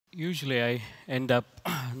Usually I end up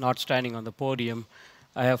not standing on the podium.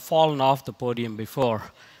 I have fallen off the podium before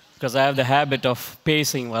because I have the habit of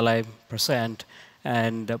pacing while I present.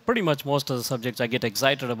 And pretty much most of the subjects I get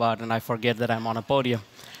excited about and I forget that I'm on a podium.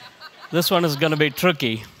 This one is going to be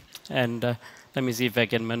tricky. And let me see if I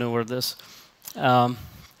can maneuver this. Um,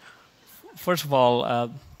 First of all,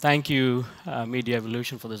 thank you, Media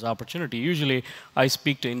Evolution, for this opportunity. Usually, I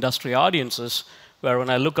speak to industry audiences where when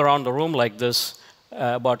I look around the room like this,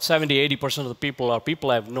 about 70, 80% of the people are people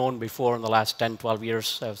I've known before in the last 10, 12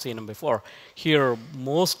 years. I've seen them before. Here,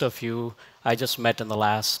 most of you I just met in the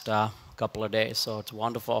last couple of days, so it's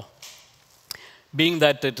wonderful. Being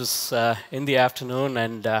that it is in the afternoon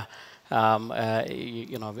and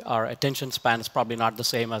our attention span is probably not the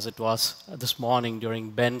same as it was this morning during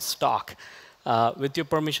Ben's talk. With your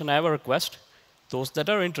permission, I have a request. Those that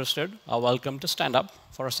are interested are welcome to stand up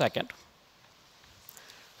for a second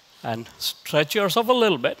and stretch yourself a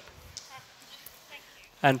little bit.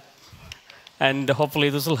 And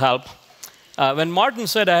hopefully this will help. When Martin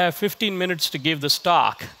said I have 15 minutes to give this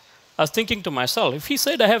talk, I was thinking to myself, if he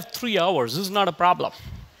said I have 3 hours, this is not a problem.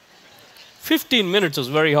 15 minutes is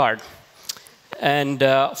very hard. And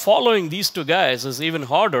following these two guys is even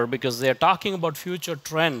harder because they're talking about future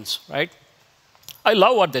trends, right? I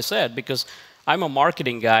love what they said because I'm a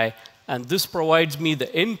marketing guy, and this provides me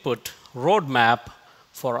the input roadmap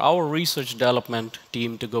for our research development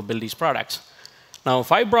team to go build these products. Now,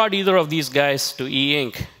 if I brought either of these guys to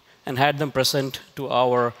e-ink and had them present to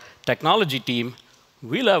our technology team,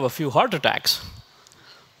 we'll have a few heart attacks.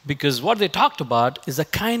 Because what they talked about is the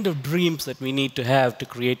kind of dreams that we need to have to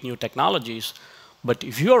create new technologies. But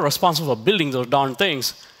if you're responsible for building those darn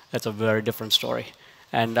things, that's a very different story.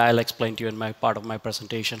 And I'll explain to you in my part of my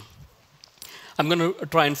presentation. I'm going to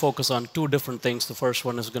try and focus on two different things. The first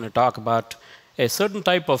one is going to talk about a certain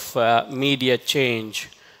type of media change.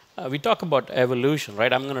 We talk about evolution,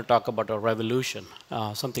 right? I'm going to talk about a revolution,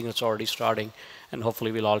 something that's already starting, and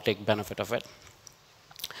hopefully we'll all take benefit of it.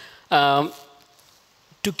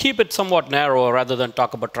 To keep it somewhat narrow, rather than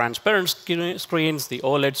talk about transparent screens, the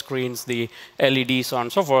OLED screens, the LEDs, so on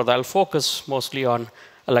and so forth, I'll focus mostly on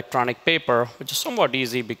electronic paper, which is somewhat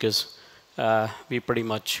easy because we pretty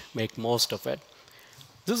much make most of it.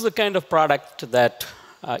 This is the kind of product that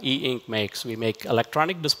e-ink makes. We make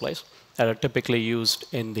electronic displays that are typically used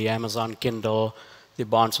in the Amazon Kindle, the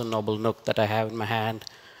Barnes & Noble Nook that I have in my hand,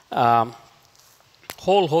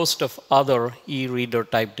 whole host of other e-reader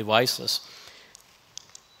type devices.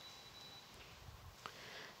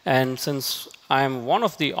 And since I'm one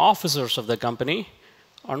of the officers of the company,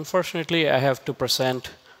 unfortunately, I have to present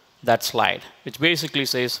that slide, which basically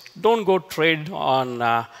says, don't go trade on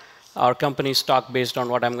our company's stock based on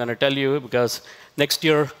what I'm going to tell you, because next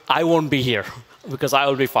year, I won't be here, because I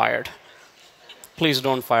will be fired. Please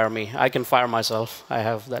don't fire me. I can fire myself. I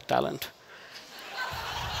have that talent.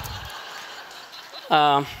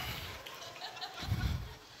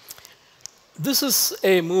 This is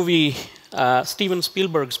a movie, Steven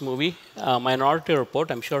Spielberg's movie, Minority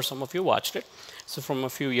Report. I'm sure some of you watched it. It's from a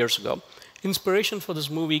few years ago. Inspiration for this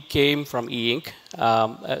movie came from e-ink.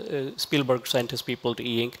 Spielberg sent his people to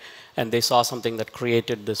e-ink, and they saw something that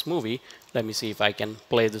created this movie. Let me see if I can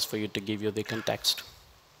play this for you to give you the context.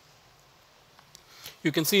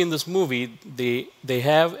 You can see in this movie, they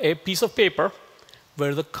have a piece of paper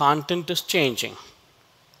where the content is changing.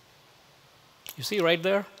 You see right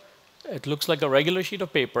there? It looks like a regular sheet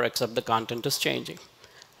of paper, except the content is changing.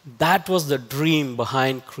 That was the dream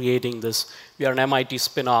behind creating this. We are an MIT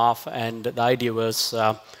spin-off, and the idea was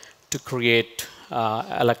to create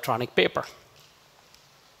electronic paper.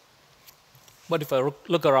 But if I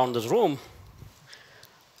look around this room,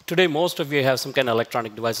 today most of you have some kind of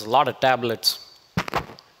electronic devices, a lot of tablets.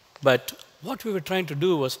 But what we were trying to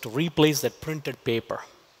do was to replace that printed paper.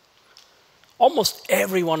 Almost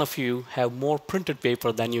every one of you have more printed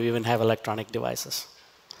paper than you even have electronic devices.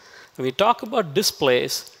 When we talk about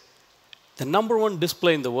displays, the #1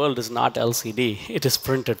 display in the world is not LCD, it is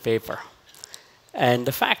printed paper. And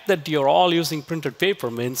the fact that you're all using printed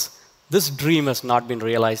paper means this dream has not been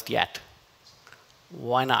realized yet.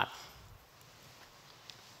 Why not?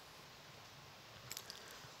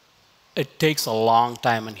 It takes a long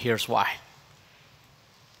time, and here's why.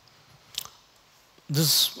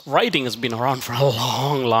 This writing has been around for a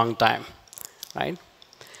long, long time, right?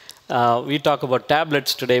 We talk about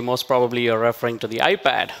tablets today, most probably you're referring to the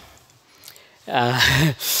iPad.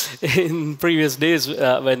 In previous days,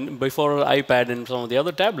 before iPad and some of the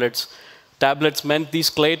other tablets meant these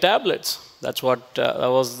clay tablets. That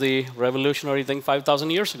was the revolutionary thing 5,000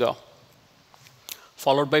 years ago.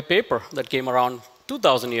 Followed by paper that came around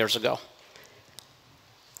 2,000 years ago.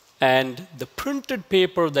 And the printed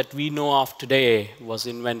paper that we know of today was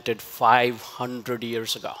invented 500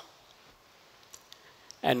 years ago.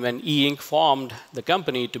 And when e-ink formed the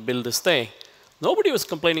company to build this thing, nobody was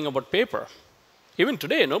complaining about paper. Even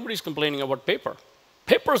today, nobody's complaining about paper.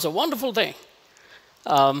 Paper is a wonderful thing.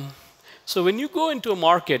 So when you go into a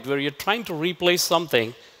market where you're trying to replace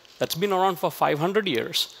something that's been around for 500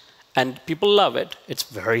 years, and people love it, it's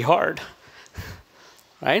very hard.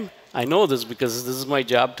 Right? I know this because this is my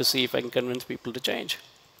job to see if I can convince people to change.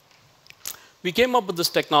 We came up with this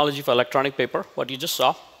technology for electronic paper, what you just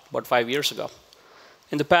saw, about 5 years ago.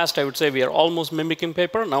 In the past, I would say we are almost mimicking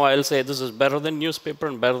paper. Now I'll say this is better than newspaper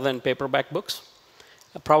and better than paperback books.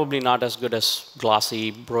 Probably not as good as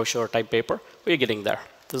glossy brochure type paper. We're getting there.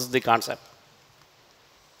 This is the concept.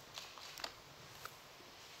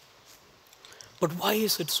 But why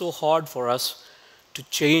is it so hard for us to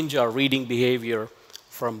change our reading behavior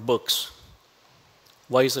from books?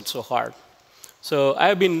 Why is it so hard? So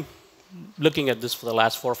I've been looking at this for the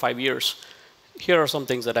last 4 or 5 years. Here are some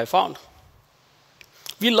things that I found.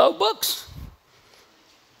 We love books.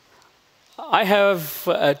 I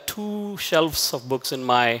have 2 shelves of books in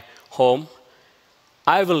my home.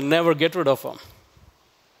 I will never get rid of them.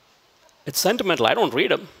 It's sentimental. I don't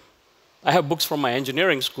read them. I have books from my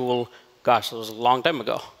engineering school. Gosh, that was a long time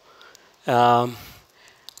ago.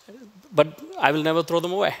 But I will never throw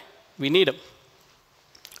them away. We need them.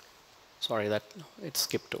 Sorry, that it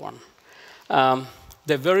skipped one.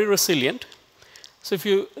 They're very resilient. So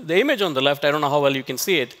the image on the left, I don't know how well you can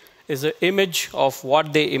see it, is an image of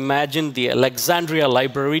what they imagined the Alexandria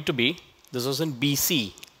Library to be. This was in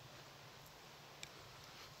BC.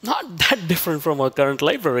 Not that different from our current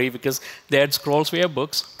library because they had scrolls, we have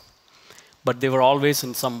books. But they were always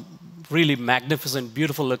in some really magnificent,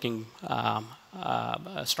 beautiful-looking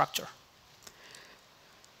structure.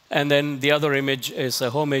 And then the other image is a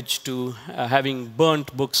homage to having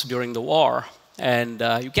burnt books during the war. And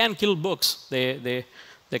you can't kill books. They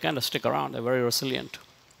kind of stick around. They're very resilient.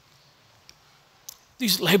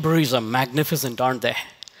 These libraries are magnificent, aren't they?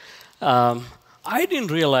 I didn't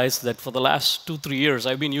realize that for the last 2-3 years,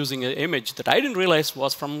 I've been using an image that I didn't realize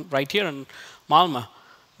was from right here in Malmö.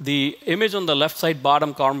 The image on the left side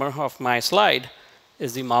bottom corner of my slide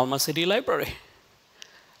is the Malmö City Library.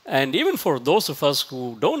 And even for those of us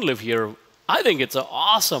who don't live here, I think it's an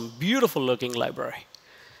awesome, beautiful-looking library.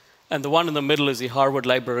 And the one in the middle is the Harvard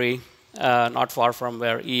Library, not far from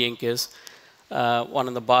where e-ink is. One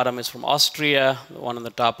on the bottom is from Austria. The one on the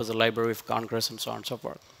top is the Library of Congress, and so on and so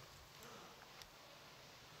forth.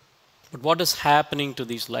 But what is happening to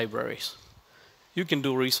these libraries? You can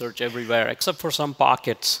do research everywhere, except for some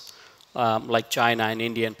pockets, like China and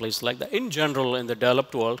India and places like that. In general, in the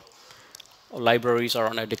developed world, libraries are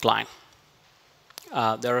on a decline.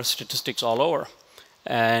 There are statistics all over.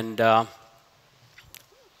 And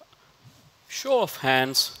show of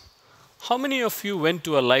hands, how many of you went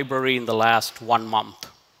to a library in the last 1 month?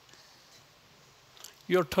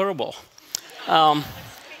 You're terrible.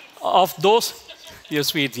 Of those, you're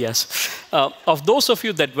sweet, yes. Of those of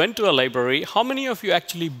you that went to a library, how many of you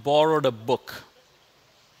actually borrowed a book?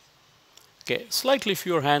 Okay, slightly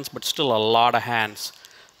fewer hands, but still a lot of hands.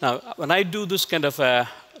 Now, when I do this kind of a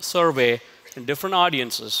survey in different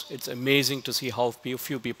audiences, it's amazing to see how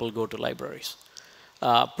few people go to libraries.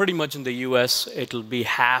 Pretty much in the US, it'll be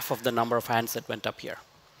half of the number of hands that went up here.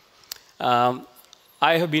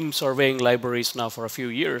 I have been surveying libraries now for a few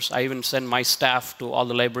years. I even send my staff to all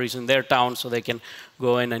the libraries in their town so they can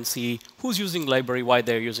go in and see who's using the library, why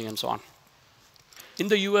they're using, and so on. In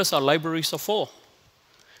the US, our libraries are full.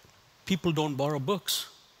 People don't borrow books.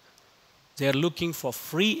 They're looking for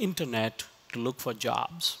free internet to look for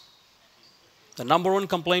jobs. The #1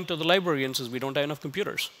 complaint to the librarians is we don't have enough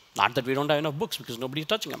computers. Not that we don't have enough books, because nobody's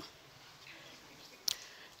touching them.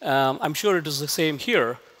 I'm sure it is the same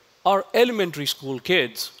here. Our elementary school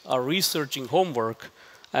kids are researching homework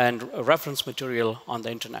and reference material on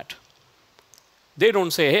the internet. They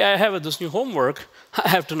don't say, hey, I have this new homework. I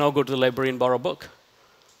have to now go to the library and borrow a book.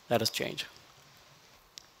 That has changed.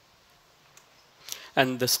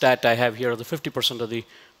 And the stat I have here, the 50% of the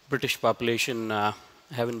British population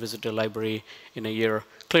haven't visited a library in a year.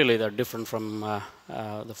 Clearly, they're different from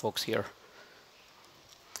the folks here.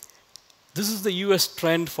 This is the US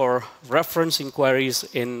trend for reference inquiries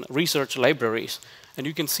in research libraries. And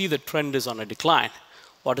you can see the trend is on a decline.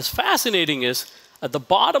 What is fascinating is, at the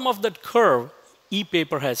bottom of that curve,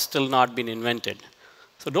 e-paper has still not been invented.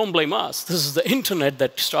 So don't blame us. This is the internet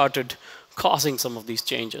that started causing some of these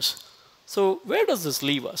changes. So where does this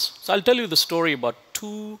leave us? So I'll tell you the story about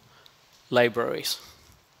 2 libraries.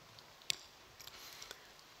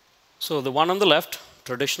 So the one on the left,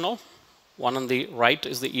 traditional. One on the right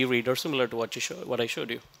is the e-reader, similar to what I showed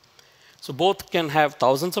you. So both can have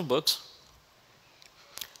thousands of books.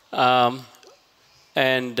 And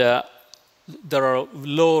there are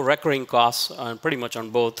low recurring costs pretty much on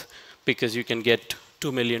both, because you can get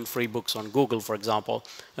 2 million free books on Google, for example.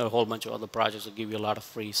 There are a whole bunch of other projects that give you a lot of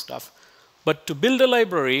free stuff. But to build a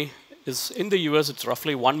library, in the US, it's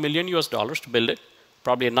roughly $1 million to build it,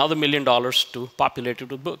 probably another $1 million to populate it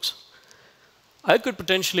with books. I could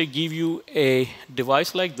potentially give you a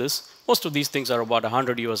device like this. Most of these things are about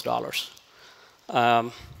 $100.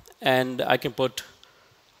 And I can put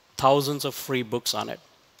thousands of free books on it,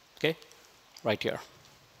 okay, right here.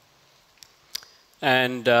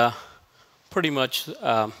 And pretty much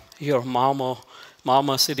your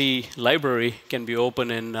Mama City library can be open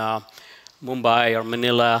in Mumbai or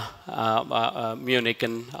Manila, Munich,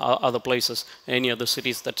 and other places, any other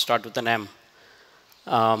cities that start with an M.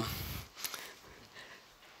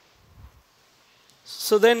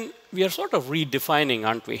 So then we are sort of redefining,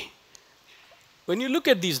 aren't we? When you look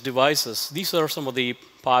at these devices, these are some of the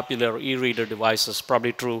popular e-reader devices,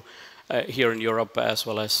 probably true here in Europe as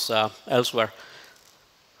well as elsewhere.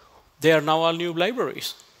 They are now all new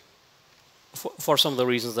libraries for some of the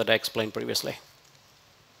reasons that I explained previously.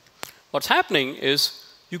 What's happening is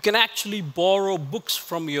you can actually borrow books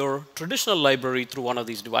from your traditional library through one of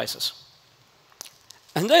these devices.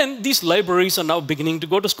 And then these libraries are now beginning to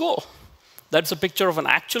go to school. That's a picture of an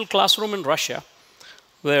actual classroom in Russia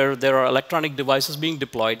where there are electronic devices being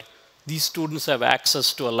deployed. These students have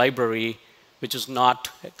access to a library which is not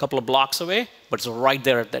a couple of blocks away, but it's right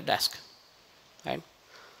there at their desk. Right?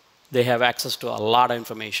 They have access to a lot of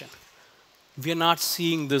information. We are not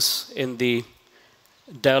seeing this in the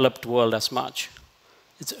developed world as much.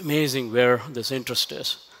 It's amazing where this interest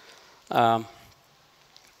is. An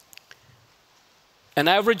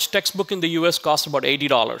average textbook in the US costs about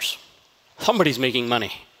 $80. Somebody's making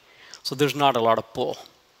money. So there's not a lot of pull.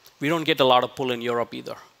 We don't get a lot of pull in Europe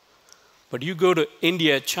either. But you go to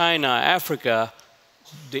India, China, Africa,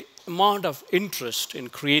 the amount of interest in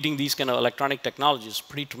creating these kind of electronic technologies is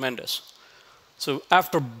pretty tremendous. So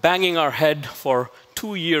after banging our head for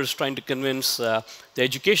 2 years trying to convince the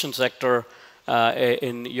education sector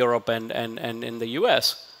in Europe and in the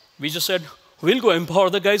US, we just said, we'll go empower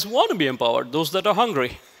the guys who want to be empowered, those that are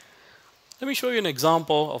hungry. Let me show you an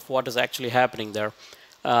example of what is actually happening there.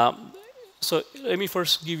 So let me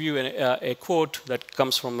first give you a quote that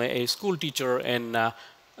comes from a school teacher in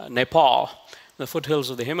Nepal, the foothills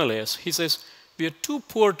of the Himalayas. He says, "We are too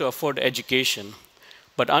poor to afford education,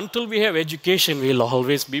 but until we have education, we'll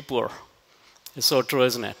always be poor." It's so true,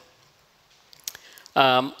 isn't it?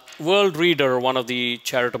 World Reader, one of the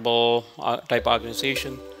charitable type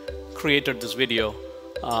organization, created this video.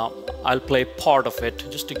 I'll play part of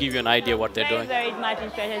it just to give you an idea what they're doing. Very much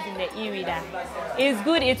interested in the e-reader. It's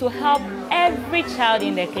good, it will help every child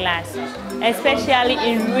in the class, especially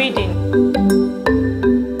in reading.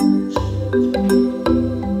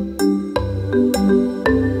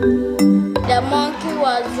 The monkey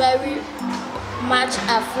was very much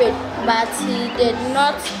afraid, but he did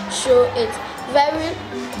not show it. Very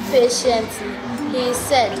patiently, he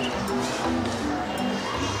said,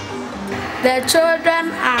 "The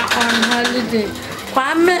children are on holiday.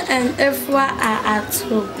 Kwame and Efwa are at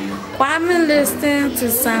home. Kwame listening to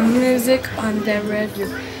some music on the radio.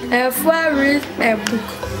 Efwa reads a book."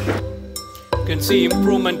 You can see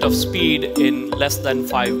improvement of speed in less than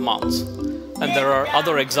 5 months. And there are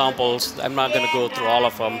other examples. I'm not going to go through all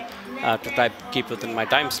of them to keep within my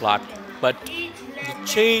time slot. But the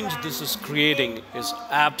change this is creating is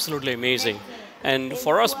absolutely amazing. And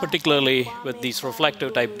for us, particularly with these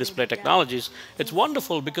reflective type display technologies, it's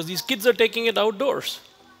wonderful because these kids are taking it outdoors.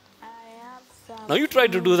 Now you try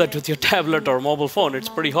to do that with your tablet or mobile phone, it's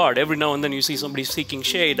pretty hard. Every now and then you see somebody seeking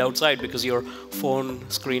shade outside because your phone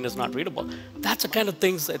screen is not readable. That's the kind of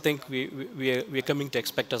things I think we're coming to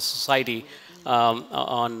expect as a society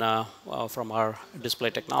from our display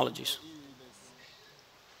technologies.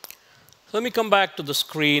 So let me come back to the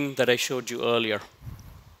screen that I showed you earlier.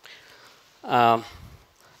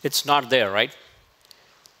 It's not there, right?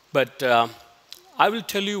 But I will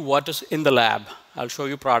tell you what is in the lab. I'll show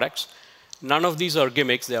you products. None of these are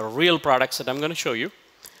gimmicks. They are real products that I'm going to show you.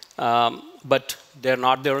 But they're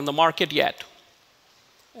not there in the market yet.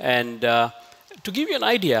 And to give you an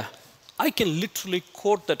idea, I can literally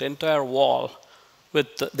coat that entire wall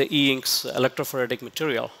with the e-ink's electrophoretic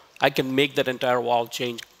material. I can make that entire wall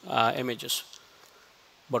change images.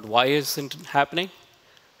 But why isn't it happening?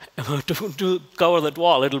 To cover that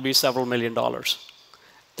wall, it'll be several $1 million.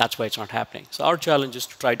 That's why it's not happening. So our challenge is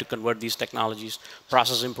to try to convert these technologies,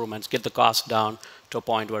 process improvements, get the cost down to a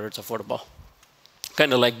point where it's affordable.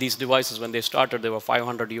 Kind of like these devices, when they started, they were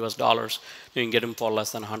 $500 US. You can get them for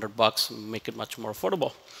less than $100 and make it much more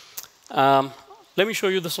affordable. Let me show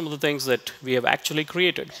you some of the things that we have actually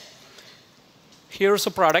created. Here's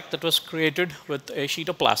a product that was created with a sheet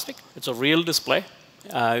of plastic. It's a real display.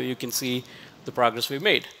 You can see the progress we've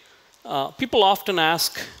made. People often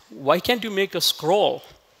ask, why can't you make a scroll?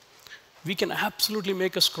 We can absolutely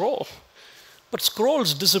make a scroll. But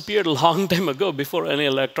scrolls disappeared a long time ago before any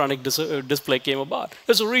electronic display came about.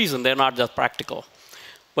 There's a reason they're not just practical.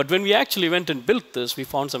 But when we actually went and built this, we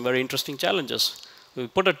found some very interesting challenges. We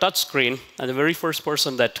put a touch screen, and the very first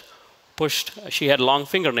person that pushed, she had long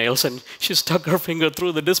fingernails, and she stuck her finger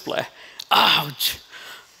through the display. Ouch!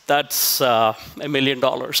 That's $1 million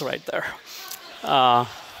right there.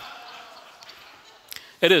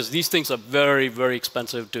 It is. These things are very, very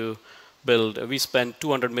expensive to build. We spent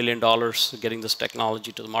 $200 million getting this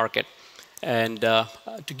technology to the market. And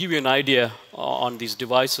to give you an idea on these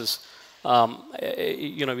devices,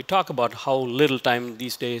 we talk about how little time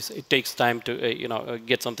these days it takes time to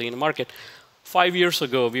get something in the market. 5 years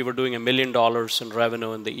ago, we were doing $1 million in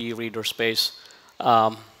revenue in the e-reader space.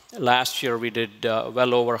 Last year, we did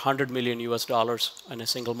well over $100 million US in a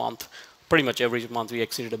single month. Pretty much every month, we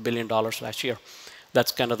exceeded $1 billion last year.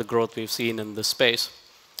 That's kind of the growth we've seen in this space.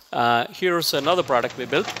 Here's another product we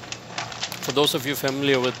built. For those of you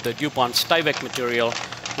familiar with the DuPont's Tyvek material,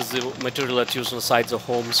 this is the material that's used on the sides of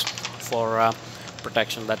homes for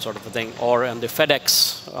protection, that sort of a thing, or in the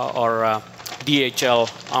FedEx or DHL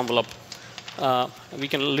envelope. We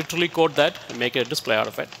can literally coat that and make a display out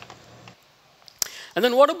of it. And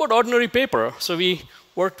then what about ordinary paper? So we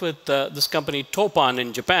worked with this company, Toppan,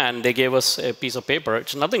 in Japan. They gave us a piece of paper.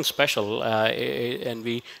 It's nothing special. And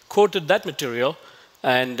we coated that material,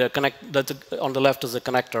 and on the left is a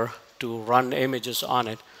connector to run images on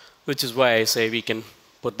it, which is why I say we can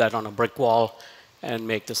put that on a brick wall and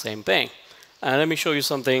make the same thing. And let me show you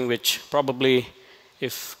something which probably,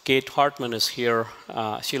 if Kate Hartman is here,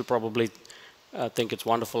 she'll probably think it's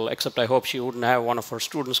wonderful, except I hope she wouldn't have one of her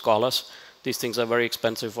students call us. These things are very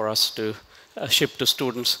expensive for us to ship to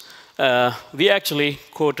students. We actually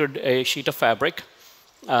coated a sheet of fabric,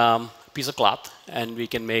 piece of cloth, and we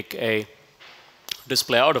can make a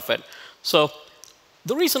display out of it. So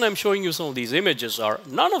the reason I'm showing you some of these images are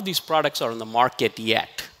none of these products are in the market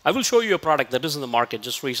yet. I will show you a product that is in the market,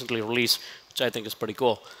 just recently released, which I think is pretty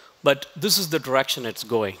cool. But this is the direction it's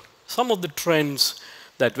going. Some of the trends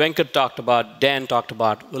that Venkat talked about, Dan talked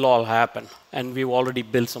about, will all happen. And we've already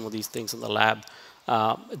built some of these things in the lab.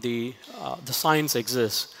 The science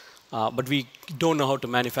exists, but we don't know how to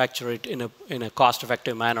manufacture it in a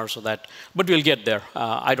cost-effective manner. But we'll get there.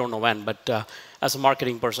 I don't know when, but as a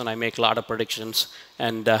marketing person, I make a lot of predictions,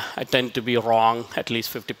 and I tend to be wrong at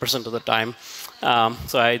least 50% of the time.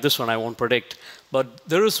 This one I won't predict. But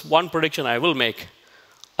there is one prediction I will make.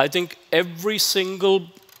 I think every single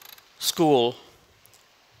school,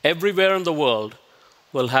 everywhere in the world,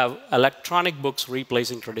 will have electronic books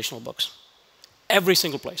replacing traditional books. Every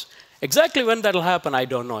single place. Exactly when that'll happen, I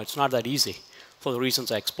don't know. It's not that easy for the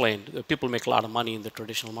reasons I explained. People make a lot of money in the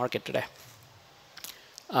traditional market today.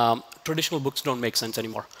 Traditional books don't make sense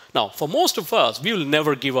anymore. Now, for most of us, we will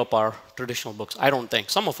never give up our traditional books. I don't think.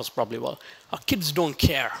 Some of us probably will. Our kids don't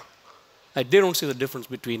care. They don't see the difference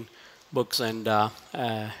between books and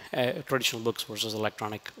traditional books versus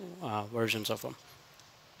electronic versions of them.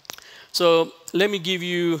 So let me give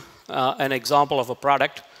you an example of a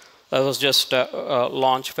product that was just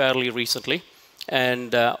launched fairly recently,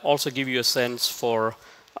 and also give you a sense for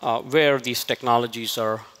where these technologies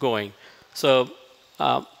are going. So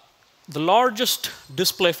the largest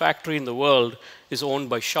display factory in the world is owned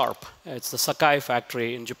by Sharp. It's the Sakai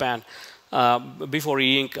factory in Japan. Before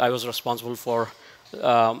E-Ink, I was responsible for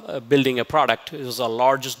building a product. It was the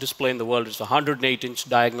largest display in the world. It's a 108-inch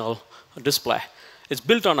diagonal display. It's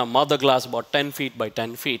built on a mother glass about 10 feet by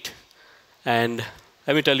 10 feet. And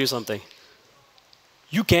let me tell you something.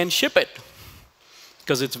 You can ship it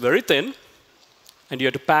because it's very thin, and you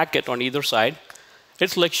have to pack it on either side.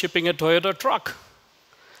 It's like shipping a Toyota truck.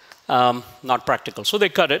 Not practical. So they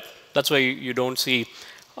cut it. That's why you don't see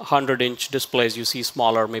 100-inch displays. You see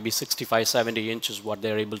smaller, maybe 65, 70 inches, what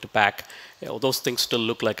they're able to pack. Those things still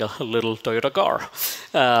look like a little Toyota car.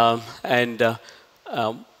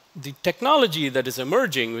 The technology that is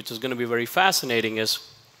emerging, which is going to be very fascinating, is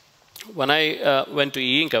when I went to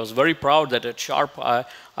E-Ink, I was very proud that at Sharp,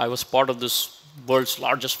 I was part of this world's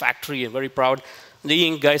largest factory, and very proud. The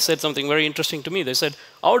E-Ink guy said something very interesting to me. They said,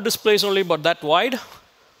 our display is only about that wide,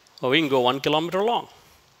 or we can go 1 kilometer long.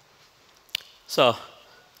 So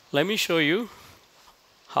let me show you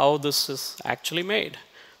how this is actually made.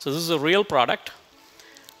 So this is a real product,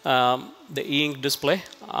 the e-ink display.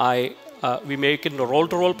 We make it in a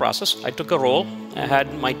roll-to-roll process. I took a roll. I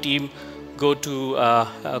had my team go to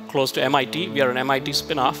close to MIT. We are an MIT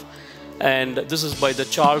spin-off. And this is by the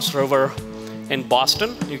Charles River in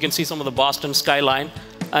Boston. You can see some of the Boston skyline.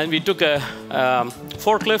 And we took a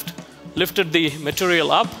forklift, lifted the material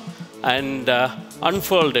up, and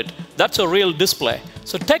unfurled it. That's a real display.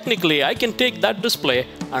 So technically, I can take that display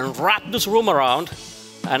and wrap this room around,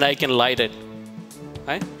 and I can light it.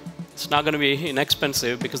 Right? It's not going to be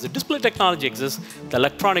inexpensive because the display technology exists. The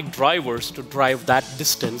electronic drivers to drive that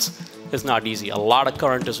distance is not easy. A lot of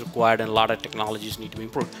current is required and a lot of technologies need to be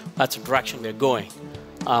improved. That's the direction we're going.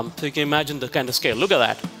 So you can imagine the kind of scale. Look at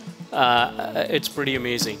that. It's pretty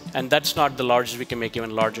amazing. And that's not the largest. We can make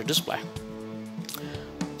even larger display.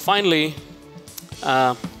 Finally,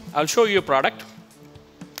 I'll show you a product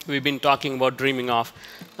we've been talking about dreaming of.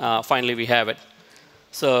 Finally, we have it.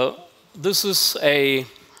 So this is a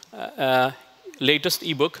latest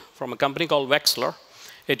ebook from a company called Wexler.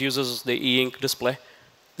 It uses the e-ink display.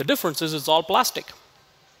 The difference is it's all plastic.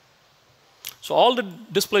 So all the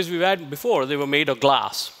displays we've had before, they were made of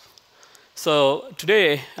glass. So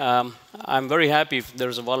today, I'm very happy if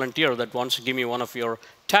there's a volunteer that wants to give me one of your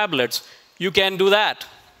tablets. You can do that.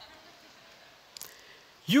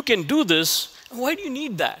 You can do this. Why do you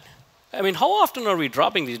need that? I mean, how often are we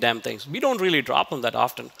dropping these damn things? We don't really drop them that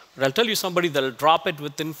often. But I'll tell you somebody that'll drop it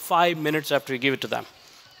within 5 minutes after you give it to them.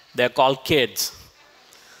 They're called kids.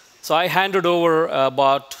 So I handed over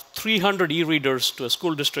about 300 e-readers to a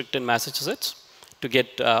school district in Massachusetts to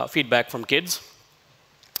get feedback from kids.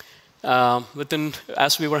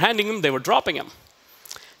 As we were handing them, they were dropping them.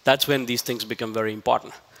 That's when these things become very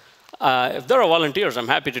important. If there are volunteers, I'm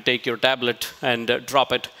happy to take your tablet and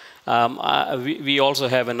drop it. We also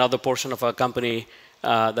have another portion of our company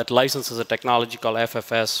that licenses a technology called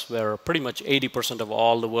FFS, where pretty much 80% of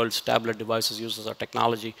all the world's tablet devices uses our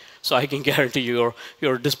technology. So I can guarantee you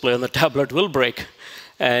your display on the tablet will break.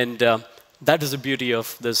 And that is the beauty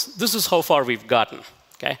of this. This is how far we've gotten.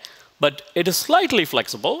 Okay? But it is slightly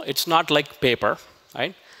flexible. It's not like paper.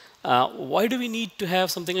 Right? Why do we need to have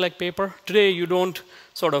something like paper? Today, you don't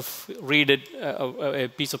sort of read it, a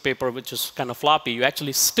piece of paper which is kind of floppy. You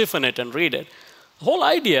actually stiffen it and read it. The whole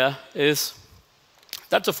idea is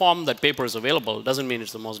that's a form that paper is available. It doesn't mean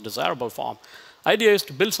it's the most desirable form. Idea is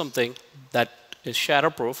to build something that is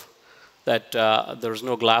shatterproof, that there's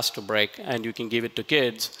no glass to break, and you can give it to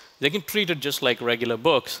kids. They can treat it just like regular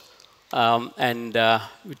books, and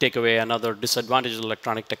we take away another disadvantage of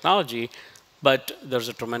electronic technology, but there's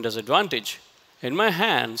a tremendous advantage. In my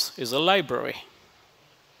hands is a library.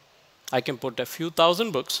 I can put a few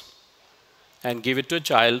thousand books and give it to a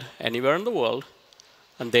child anywhere in the world,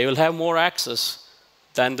 and they will have more access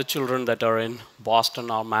than the children that are in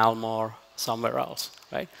Boston or Malmo or somewhere else,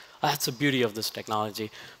 right? That's the beauty of this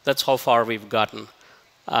technology. That's how far we've gotten.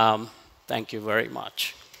 Thank you very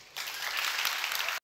much.